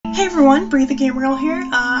Hey everyone, Bree the Game Girl here.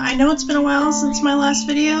 I know it's been a while since my last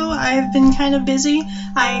video. I've been kind of busy.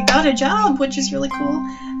 I got a job, which is really cool.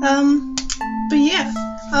 But yeah,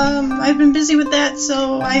 I've been busy with that,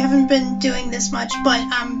 so I haven't been doing this much, but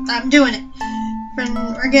I'm doing it.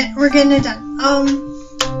 We're getting it done.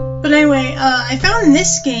 But anyway, I found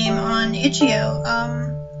this game on itch.io.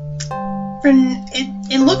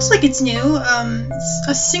 It looks like it's new. It's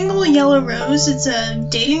a single yellow rose. It's a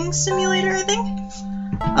dating simulator, I think.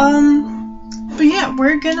 But yeah,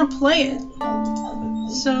 we're gonna play it.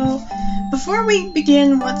 So, before we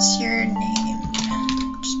begin, what's your name?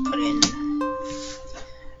 Just put in.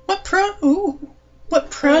 What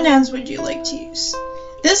pronouns would you like to use?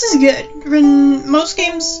 This is good. Most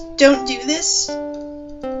games don't do this.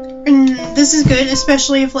 And this is good,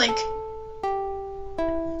 especially if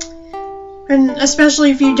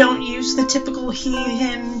especially if you don't use the typical he,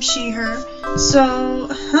 him, she, her. So,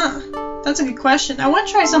 that's a good question. I want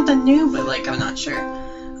to try something new, but I'm not sure.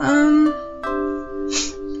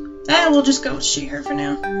 We'll just go with she, her for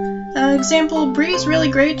now. Example, Bree's really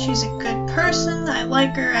great. She's a good person. I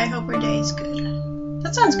like her. I hope her day is good.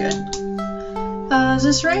 That sounds good. Is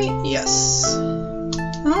this right? Yes.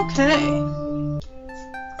 Okay.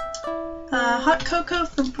 Hot cocoa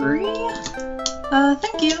for Bree.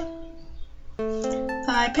 Thank you.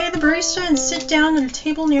 I pay the barista and sit down at a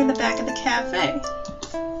table near the back of the cafe.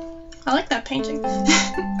 I like that painting.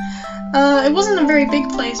 It wasn't a very big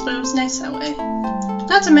place, but it was nice that way.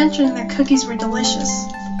 Not to mention their cookies were delicious.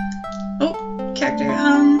 Oh, character.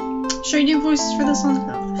 Should I do voices for this one?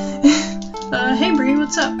 No. Hey Bree,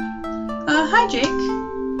 what's up? Hi Jake.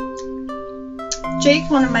 Jake,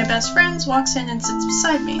 one of my best friends, walks in and sits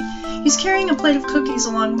beside me. He's carrying a plate of cookies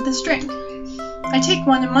along with his drink. I take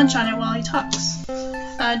one and munch on it while he talks.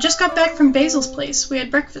 Just got back from Basil's place. We had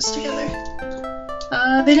breakfast together.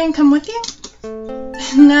 They didn't come with you?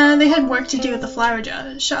 Nah, they had work to do at the flower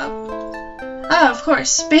shop. Ah, of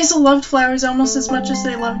course. Basil loved flowers almost as much as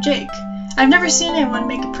they loved Jake. I've never seen anyone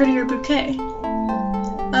make a prettier bouquet.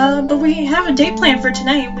 But we have a date planned for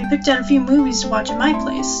tonight. We picked out a few movies to watch at my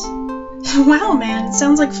place. Wow, man, it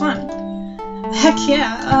sounds like fun. Heck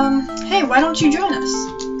yeah. Hey, why don't you join us?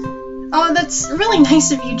 Oh, that's really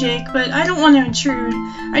nice of you, Jake, but I don't want to intrude.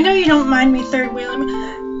 I know you don't mind me third wheeling.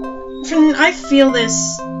 I feel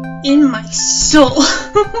this in my soul.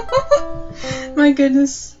 My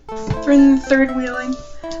goodness. Third wheeling.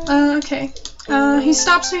 Okay. He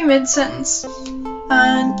stops me mid-sentence.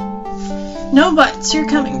 No buts, you're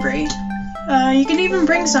coming, Bree. You can even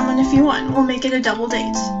bring someone if you want. We'll make it a double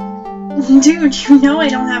date. Dude, you know I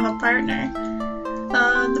don't have a partner.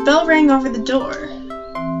 The bell rang over the door.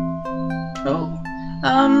 Oh.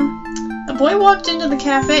 A boy walked into the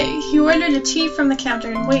cafe. He ordered a tea from the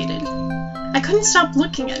counter and waited. I couldn't stop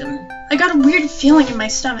looking at him. I got a weird feeling in my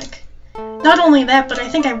stomach. Not only that, but I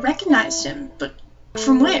think I recognized him. But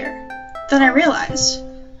from where? Then I realized.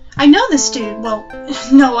 I know this dude. Well,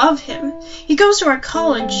 know of him. He goes to our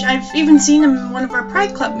college. I've even seen him in one of our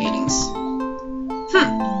Pride Club meetings.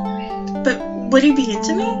 But would he be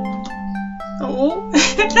into me? Oh.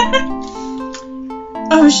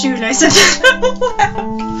 Oh shoot, I said that out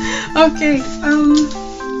loud. Okay,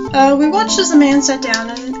 we watched as the man sat down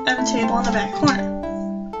at a table in the back corner.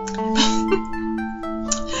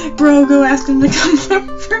 Bro, go ask him to come over.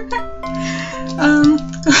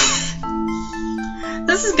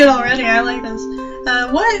 This is good already, I like this.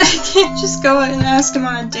 What? I can't just go and ask him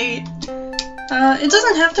on a date. It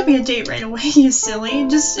doesn't have to be a date right away, you silly.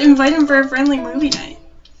 Just invite him for a friendly movie night.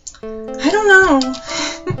 I don't know.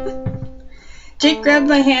 Jake grabbed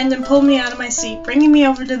my hand and pulled me out of my seat, bringing me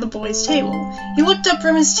over to the boy's table. He looked up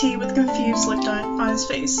from his tea with a confused look on his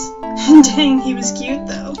face. Dang, he was cute,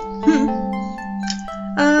 though.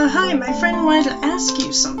 Hi, my friend wanted to ask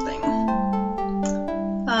you something.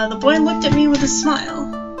 The boy looked at me with a smile.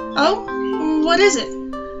 Oh? What is it?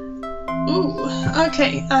 Ooh,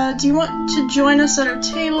 okay, do you want to join us at our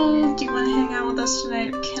table? Do you want to hang out with us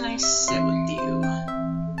tonight, or can I sit with you?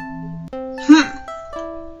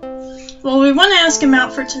 Well, we want to ask him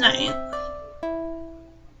out for tonight.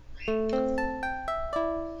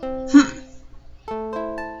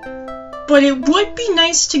 But it would be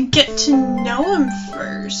nice to get to know him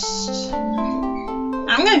first.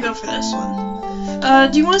 I'm gonna go for this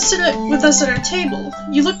one. Do you want to sit with us at our table?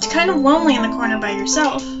 You looked kind of lonely in the corner by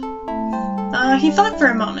yourself. He thought for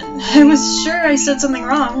a moment. I was sure I said something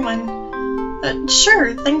wrong when...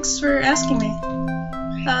 sure, thanks for asking me.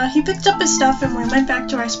 He picked up his stuff and we went back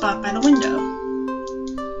to our spot by the window.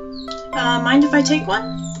 Mind if I take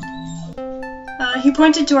one? He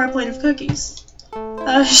pointed to our plate of cookies.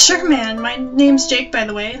 Sure man, my name's Jake by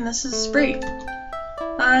the way, and this is Bree.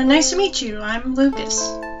 Nice to meet you. I'm Lucas.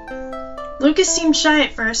 Lucas seemed shy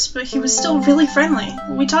at first, but he was still really friendly.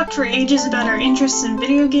 We talked for ages about our interests in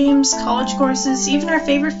video games, college courses, even our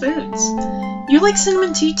favorite foods. You like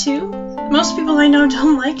cinnamon tea too? Most people I know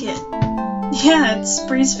don't like it. Yeah, it's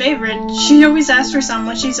Bree's favorite. She always asks for some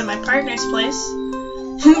when she's at my partner's place.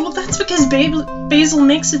 Well, that's because Basil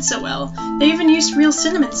makes it so well. They even use real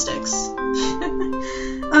cinnamon sticks.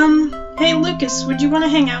 Hey Lucas, would you want to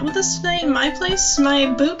hang out with us tonight in my place?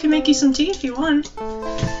 My boo can make you some tea if you want.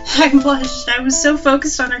 I blushed. I was so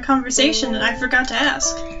focused on our conversation that I forgot to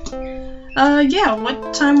ask. Yeah,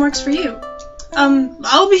 what time works for you?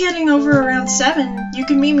 I'll be heading over around 7. You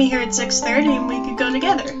can meet me here at 6:30 and we could go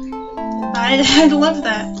together. I'd love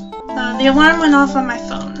that. The alarm went off on my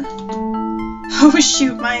phone. Oh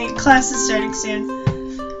shoot, my class is starting soon.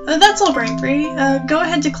 That's alright, Bree. Go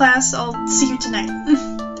ahead to class. I'll see you tonight.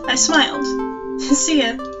 I smiled. See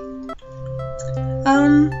ya.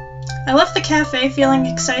 I left the cafe feeling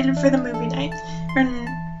excited for the movie night.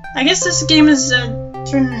 I guess this game is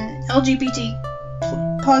LGBT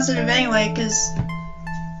positive anyway, cause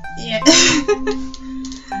yeah.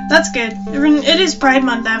 That's good. It is Pride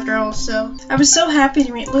Month after all, so I was so happy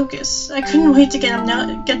to meet Lucas. I couldn't wait to get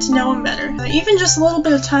to know him better. Even just a little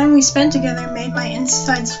bit of time we spent together made my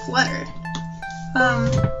insides flutter.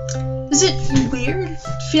 Is it weird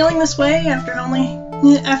feeling this way after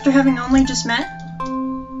having only just met?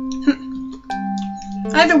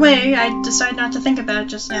 Either way, I decide not to think about it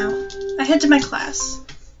just now. I head to my class.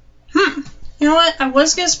 You know what? I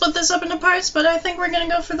was gonna split this up into parts, but I think we're gonna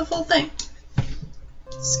go for the full thing.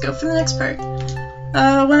 Let's go for the next part.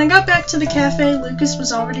 When I got back to the cafe, Lucas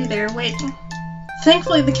was already there waiting.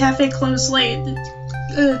 Thankfully, the cafe closed late.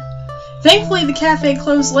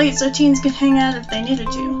 So teens could hang out if they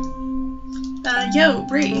needed to. Yo,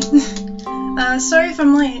 Bree. Sorry if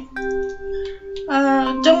I'm late.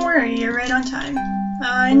 Don't worry, you're right on time.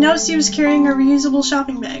 I noticed he was carrying a reusable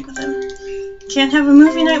shopping bag with him. Can't have a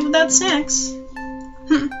movie night without snacks.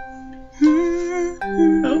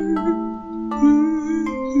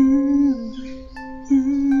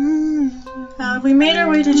 We made our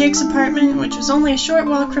way to Jake's apartment, which was only a short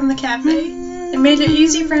walk from the cafe. It made it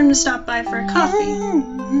easy for him to stop by for a coffee.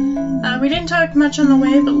 We didn't talk much on the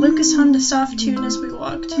way, but Lucas hummed a soft tune as we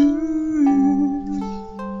walked.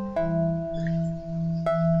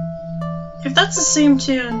 If that's the same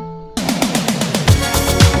tune...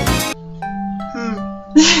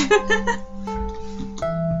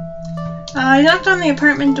 I knocked on the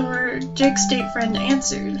apartment door. Jake's date friend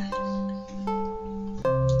answered.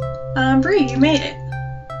 Bree, you made it.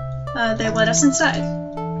 They let us inside.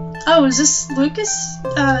 Oh, is this Lucas?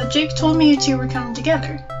 Jake told me you two were coming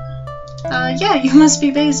together. Yeah, you must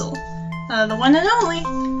be Basil. The one and only.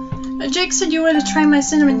 Jake said you wanted to try my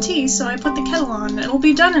cinnamon tea, so I put the kettle on. It'll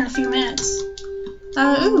be done in a few minutes.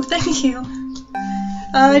 Ooh, thank you.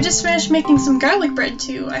 I just finished making some garlic bread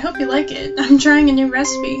too. I hope you like it. I'm trying a new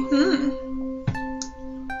recipe.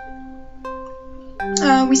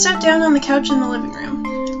 We sat down on the couch in the living room.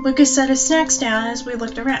 Lucas set his snacks down as we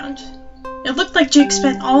looked around. It looked like Jake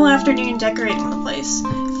spent all afternoon decorating the place.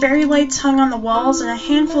 Fairy lights hung on the walls and a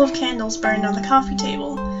handful of candles burned on the coffee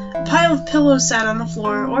table. A pile of pillows sat on the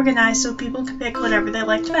floor, organized so people could pick whatever they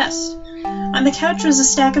liked best. On the couch was a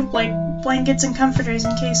stack of blankets and comforters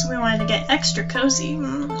in case we wanted to get extra cozy.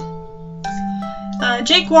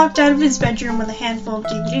 Jake walked out of his bedroom with a handful of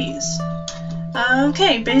DVDs.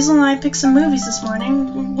 Okay, Basil and I picked some movies this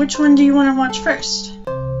morning. Which one do you want to watch first?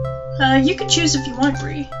 You can choose if you want,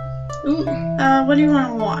 Bree. Ooh, what do you want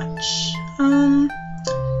to watch?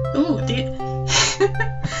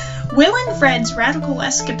 Will and Fred's Radical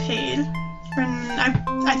Escapade.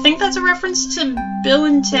 I think that's a reference to Bill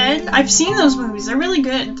and Ted. I've seen those movies. They're really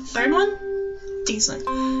good. The third one? Decent.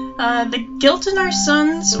 The Guilt in Our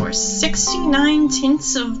Sons or 69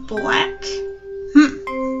 Tints of Black?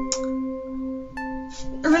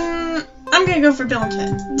 I'm gonna go for Bill and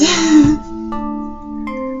Ted.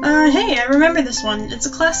 Hey, I remember this one. It's a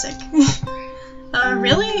classic.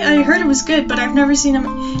 Really? I heard it was good, but I've never seen him.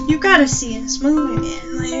 You gotta see this movie,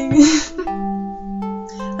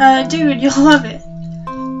 man. Dude, you'll love it.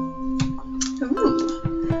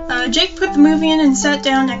 Ooh. Jake put the movie in and sat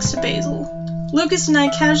down next to Basil. Lucas and I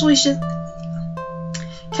casually sipped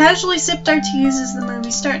our teas as the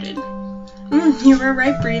movie started. You were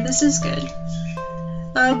right, Bree. This is good.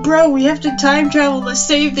 Bro, we have to time travel to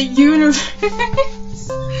save the universe.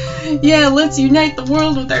 Yeah, let's unite the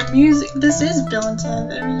world with our music. This is Bill and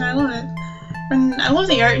Ted. I mean, I love it. And I love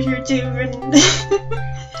the art here, too.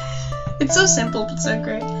 It's so simple, but so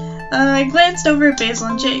great. I glanced over at Basil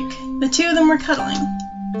and Jake. The two of them were cuddling.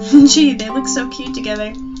 Gee, they look so cute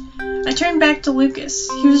together. I turned back to Lucas.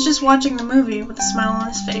 He was just watching the movie with a smile on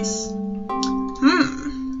his face.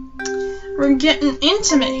 We're getting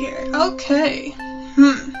intimate here. Okay.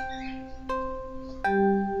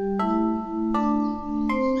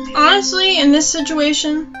 Honestly, in this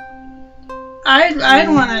situation, I'd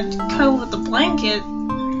want to cuddle with a blanket.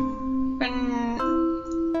 And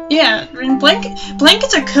yeah, and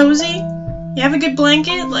blankets are cozy. You have a good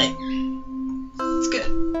blanket, like, it's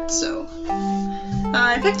good. So,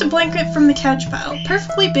 I picked a blanket from the couch pile,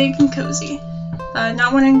 perfectly big and cozy.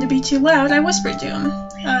 Not wanting to be too loud, I whispered to him,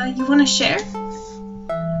 you want to share?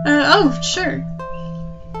 Oh, sure.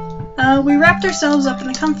 We wrapped ourselves up in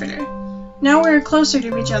a comforter. Now we're closer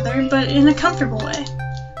to each other, but in a comfortable way.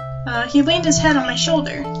 He leaned his head on my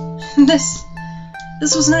shoulder. This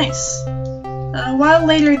was nice. A while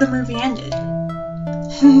later, the movie ended.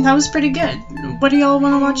 That was pretty good. What do y'all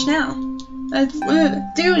want to watch now?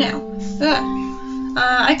 Do now.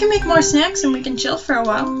 I can make more snacks and we can chill for a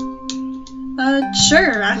while.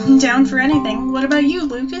 Sure, I'm down for anything. What about you,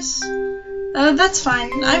 Lucas? That's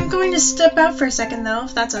fine. I'm going to step out for a second, though,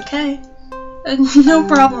 if that's okay. No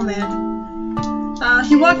problem, man.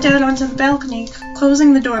 He walked out onto the balcony,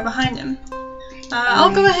 closing the door behind him.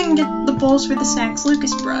 I'll go ahead and get the bowls for the snacks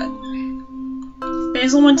Lucas brought.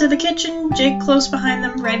 Basil went to the kitchen, Jake close behind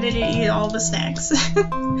them, ready to eat all the snacks.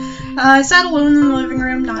 I sat alone in the living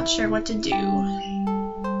room, not sure what to do.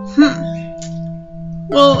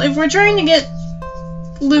 Well, if we're trying to get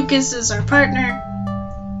Lucas as our partner,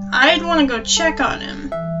 I'd want to go check on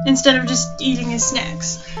him, instead of just eating his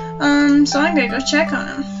snacks. So I'm gonna go check on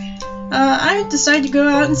him. I decided to go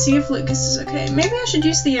out and see if Lucas is okay. Maybe I should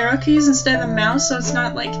use the arrow keys instead of the mouse, so it's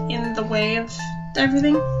not, like, in the way of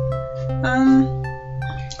everything.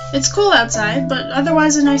 It's cool outside, but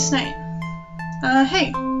otherwise a nice night.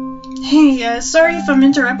 Hey, sorry if I'm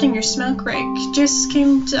interrupting your smoke break. Just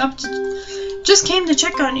came to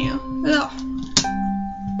check on you. Ugh.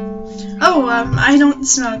 Oh, I don't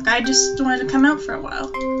smoke. I just wanted to come out for a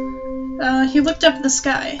while. He looked up at the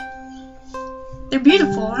sky. They're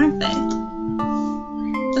beautiful, aren't they?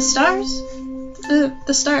 The stars?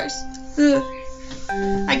 The stars.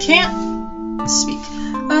 I can't speak.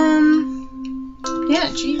 Yeah,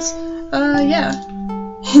 jeez. Yeah.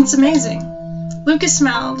 It's amazing. Lucas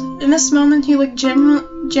smiled. In this moment, he looked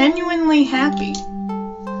genuinely happy.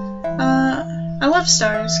 I love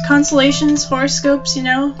stars. Constellations, horoscopes, you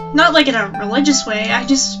know? Not like in a religious way, I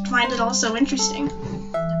just find it all so interesting.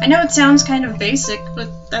 I know it sounds kind of basic, but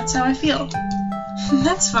that's how I feel.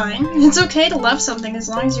 That's fine. It's okay to love something as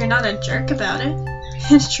long as you're not a jerk about it.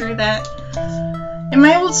 It's true that in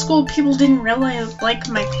my old school, people didn't really like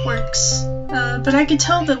my quirks, but I could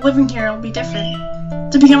tell that living here will be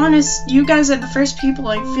different. To be honest, you guys are the first people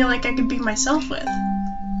I feel like I could be myself with.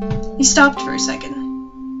 He stopped for a second.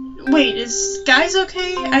 Wait, is guys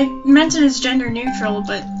okay? I meant it as gender neutral,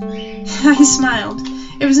 but I smiled.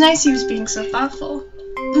 It was nice he was being so thoughtful.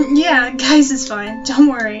 Yeah, guys is fine. Don't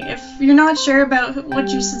worry. If you're not sure about what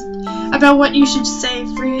you should say,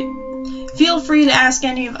 feel free to ask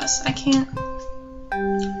any of us. I can't.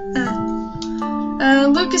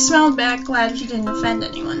 Lucas smiled back, glad he didn't offend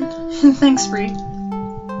anyone. Thanks, Bree.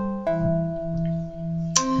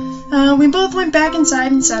 We both went back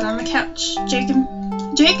inside and sat on the couch.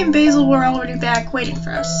 Jake and Basil were already back, waiting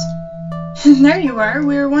for us. There you are.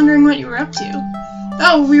 We were wondering what you were up to.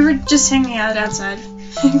 Oh, we were just hanging out outside.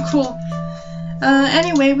 Cool.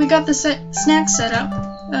 Anyway, we got the snacks set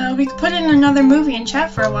up. We could put in another movie and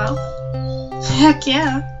chat for a while. Heck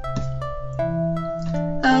yeah.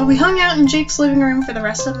 We hung out in Jake's living room for the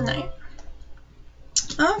rest of the night.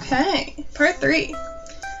 Okay, part 3.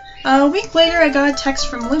 A week later, I got a text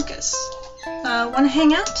from Lucas. Want to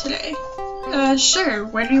hang out today? Sure.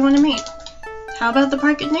 Where do you want to meet? How about the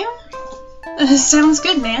park at noon? Sounds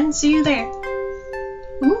good, man. See you there.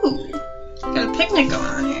 Ooh. Got a picnic going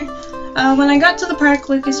on here. When I got to the park,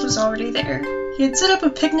 Lucas was already there. He had set up a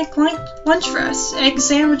picnic lunch for us. Egg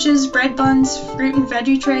sandwiches, bread buns, fruit and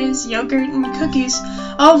veggie trays, yogurt, and cookies,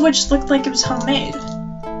 all of which looked like it was homemade.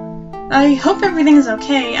 I hope everything is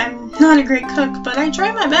okay. I'm not a great cook, but I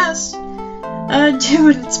try my best.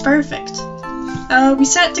 Dude, it's perfect. We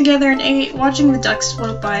sat together and ate, watching the ducks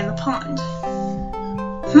float by in the pond.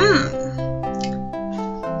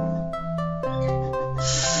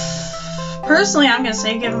 Personally, I'm gonna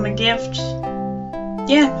say give him a gift.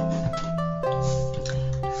 Yeah.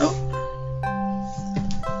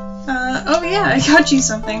 Oh yeah, I got you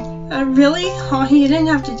something. Really? Oh, you didn't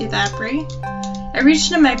have to do that, Bree. I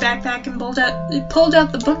reached into my backpack and pulled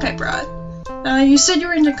out the book I brought. You said you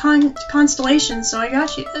were into constellations, so I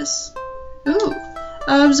got you this. Ooh.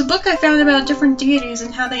 It was a book I found about different deities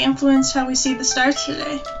and how they influenced how we see the stars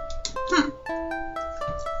today.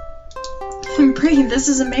 Bree, this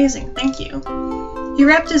is amazing, thank you. He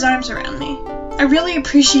wrapped his arms around me. I really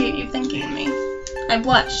appreciate you thinking of me. I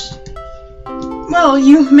blushed. Well,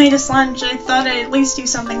 you made us lunch. I thought I'd at least do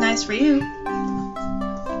something nice for you.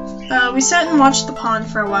 We sat and watched the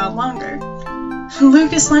pond for a while longer.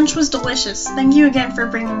 Lucas, lunch was delicious. Thank you again for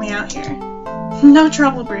bringing me out here. No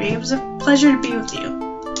trouble, Bree. It was a pleasure to be with you.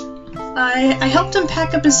 I helped him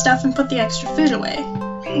pack up his stuff and put the extra food away.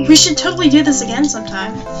 We should totally do this again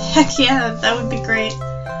sometime. Heck yeah, that would be great.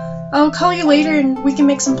 I'll call you later and we can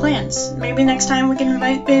make some plans. Maybe next time we can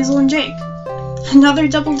invite Basil and Jake. Another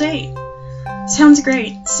double date. Sounds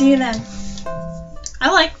great. See you then.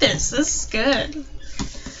 I like this. This is good.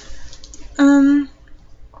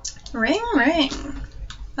 Ring, ring.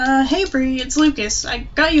 Hey Bree, it's Lucas. I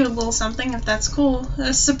got you a little something, if that's cool.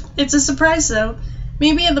 It's a surprise, though.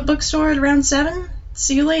 Maybe at the bookstore at around 7?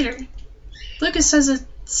 See you later. Lucas has a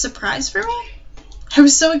surprise for me? I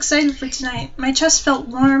was so excited for tonight. My chest felt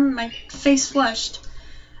warm, my face flushed.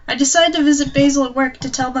 I decided to visit Basil at work to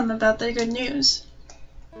tell them about the good news.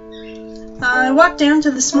 I walked down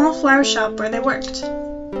to the small flower shop where they worked.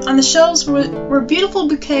 On the shelves were beautiful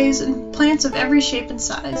bouquets and plants of every shape and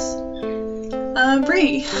size.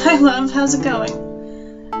 Bree, hi love, how's it going?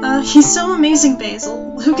 He's so amazing,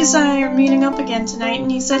 Basil. Lucas and I are meeting up again tonight and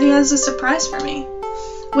he said he has a surprise for me.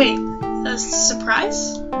 Wait, a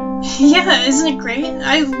surprise? Yeah, isn't it great?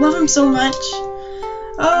 I love him so much.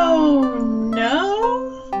 Oh, no?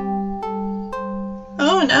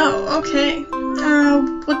 Oh, no, okay.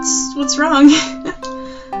 What's wrong?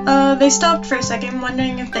 They stopped for a second,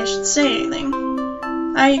 wondering if they should say anything.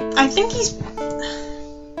 I think he's...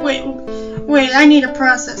 Wait, I need to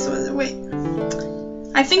process with it. Wait.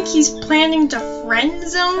 I think he's planning to friend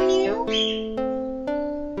zone you? Wait.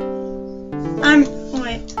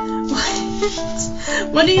 What?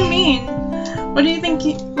 What do you mean? What do you think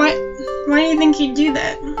why do you think he'd do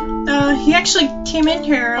that? He actually came in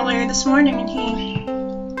here earlier this morning and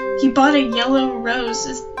he bought a yellow rose.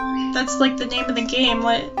 That's like the name of the game.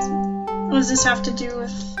 What does this have to do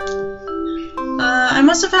with... I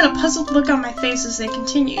must have had a puzzled look on my face as they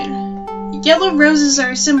continued. Yellow roses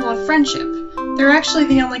are a symbol of friendship. They're actually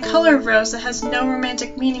the only color of rose that has no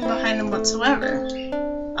romantic meaning behind them whatsoever.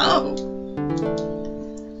 Oh.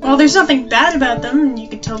 Well, there's nothing bad about them, and you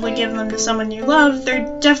could totally give them to someone you love. They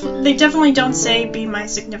definitely don't say, be my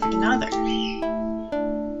significant other.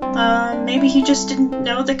 Maybe he just didn't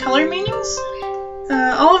know the color meanings?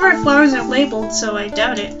 All of our flowers are labeled, so I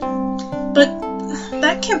doubt it. But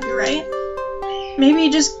that can't be right. Maybe he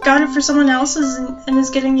just got it for someone else's and is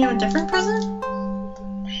getting you a different present?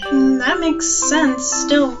 That makes sense.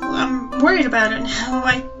 Still, I'm worried about it now.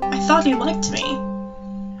 I thought he liked me.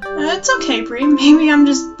 It's okay, Bree. Maybe I'm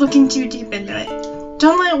just looking too deep into it.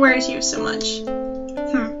 Don't let it worry you so much.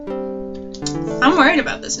 I'm worried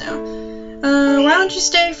about this now. Why don't you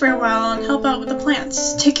stay for a while and help out with the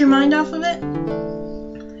plants? Take your mind off of it?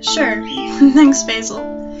 Sure. Thanks, Basil.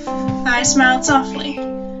 I smiled softly.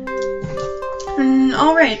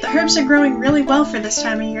 Alright, the herbs are growing really well for this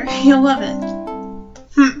time of year. You'll love it.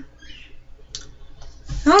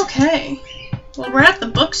 Okay. Well, we're at the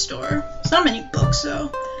bookstore. So many books,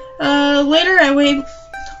 though. Later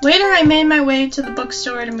I made my way to the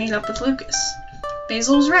bookstore to meet up with Lucas.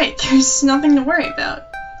 Basil was right. There's nothing to worry about.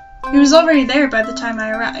 He was already there by the time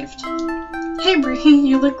I arrived. Hey, Bree,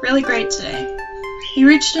 you look really great today. He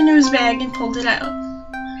reached into his bag and pulled it out.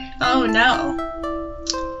 Oh, no.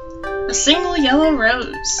 A single yellow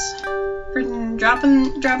rose.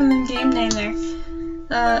 Dropping the game name there.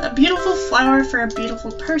 A beautiful flower for a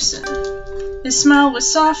beautiful person. His smile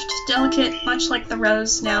was soft, delicate, much like the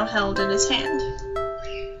rose now held in his hand.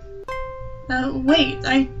 Wait,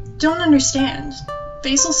 I don't understand.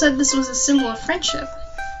 Basil said this was a symbol of friendship.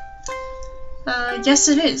 Yes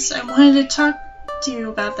it is. I wanted to talk to you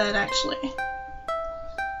about that, actually.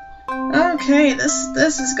 Okay,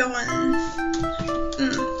 this is going...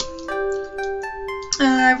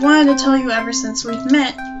 I've wanted to tell you ever since we've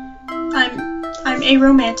met. I'm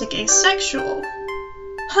aromantic asexual.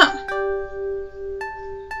 Huh.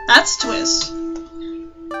 That's a twist.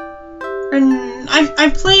 And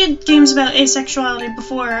I've played games about asexuality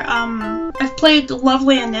before. I've played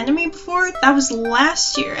Lovely Anemone before. That was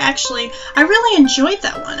last year, actually. I really enjoyed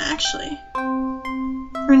that one, actually.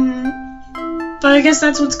 But I guess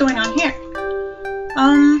that's what's going on here.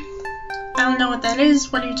 I don't know what that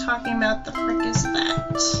is. What are you talking about? The frick is that?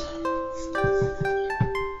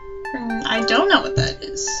 I don't know what that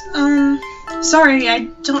is. Sorry, I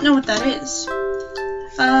don't know what that is.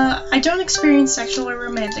 I don't experience sexual or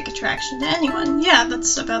romantic attraction to anyone. Yeah,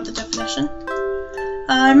 that's about the definition.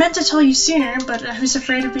 I meant to tell you sooner, but I was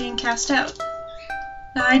afraid of being cast out.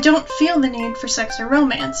 I don't feel the need for sex or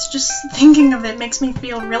romance. Just thinking of it makes me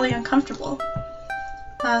feel really uncomfortable.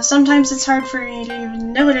 Sometimes it's hard for me to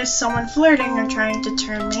even notice someone flirting or trying to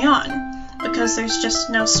turn me on, because there's just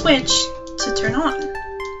no switch to turn on.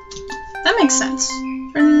 That makes sense.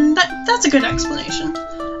 And that's a good explanation.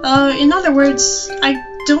 In other words, I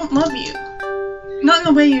don't love you. Not in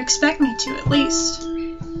the way you expect me to, at least.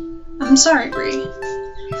 I'm sorry, Bree.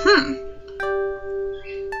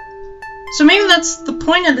 So maybe that's the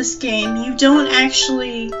point of this game. You don't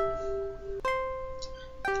actually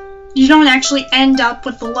end up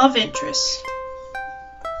with the love interest.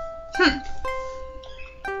 I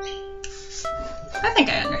think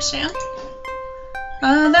I understand.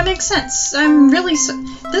 That makes sense.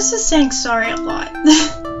 This is saying sorry a lot.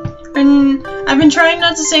 And I've been trying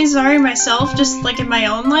not to say sorry myself, just like in my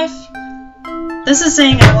own life. This is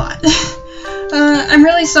saying a lot. I'm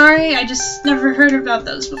really sorry, I just never heard about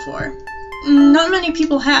those before. Not many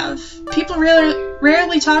people have. People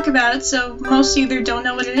rarely talk about it, so most either don't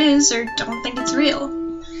know what it is or don't think it's real.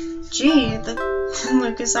 Gee,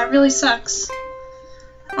 Lucas, that really sucks.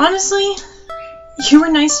 Honestly, you were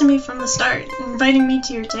nice to me from the start, inviting me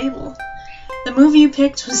to your table. The movie you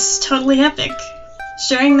picked was totally epic.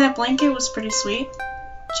 Sharing that blanket was pretty sweet.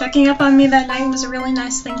 Checking up on me that night was a really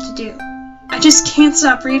nice thing to do. I just can't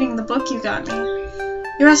stop reading the book you got me.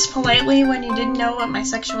 You asked politely when you didn't know what my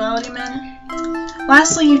sexuality meant.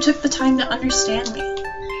 Lastly, you took the time to understand me.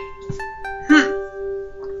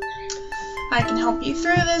 I can help you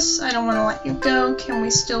through this. I don't want to let you go. Can we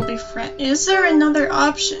still be friends? Is there another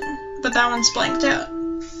option? But that one's blanked out.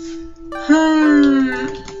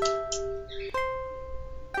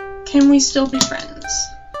 Can we still be friends?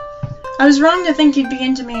 I was wrong to think you'd be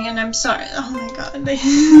into me, and I'm sorry. Oh my god.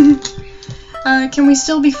 Can we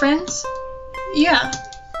still be friends? Yeah.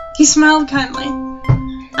 He smiled kindly.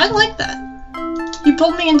 I'd like that. He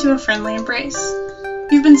pulled me into a friendly embrace.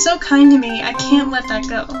 You've been so kind to me, I can't let that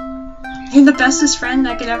go. You're the bestest friend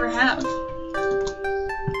I could ever have.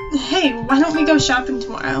 Hey, why don't we go shopping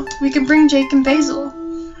tomorrow? We can bring Jake and Basil.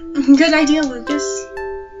 Good idea, Lucas.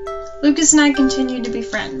 Lucas and I continued to be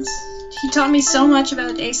friends. He taught me so much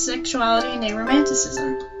about asexuality and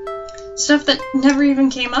aromanticism. Stuff that never even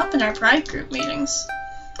came up in our pride group meetings.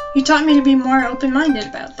 He taught me to be more open-minded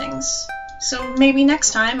about things. So maybe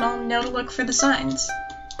next time I'll know to look for the signs.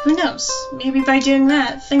 Who knows? Maybe by doing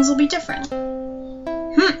that, things will be different.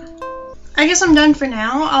 I guess I'm done for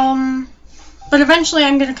now. But eventually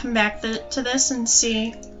I'm gonna come back to this and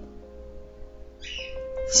see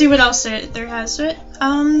what else there has to it.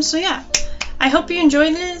 So yeah. I hope you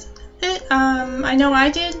enjoyed it. I know I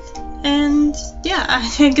did. And yeah,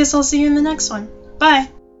 I guess I'll see you in the next one. Bye!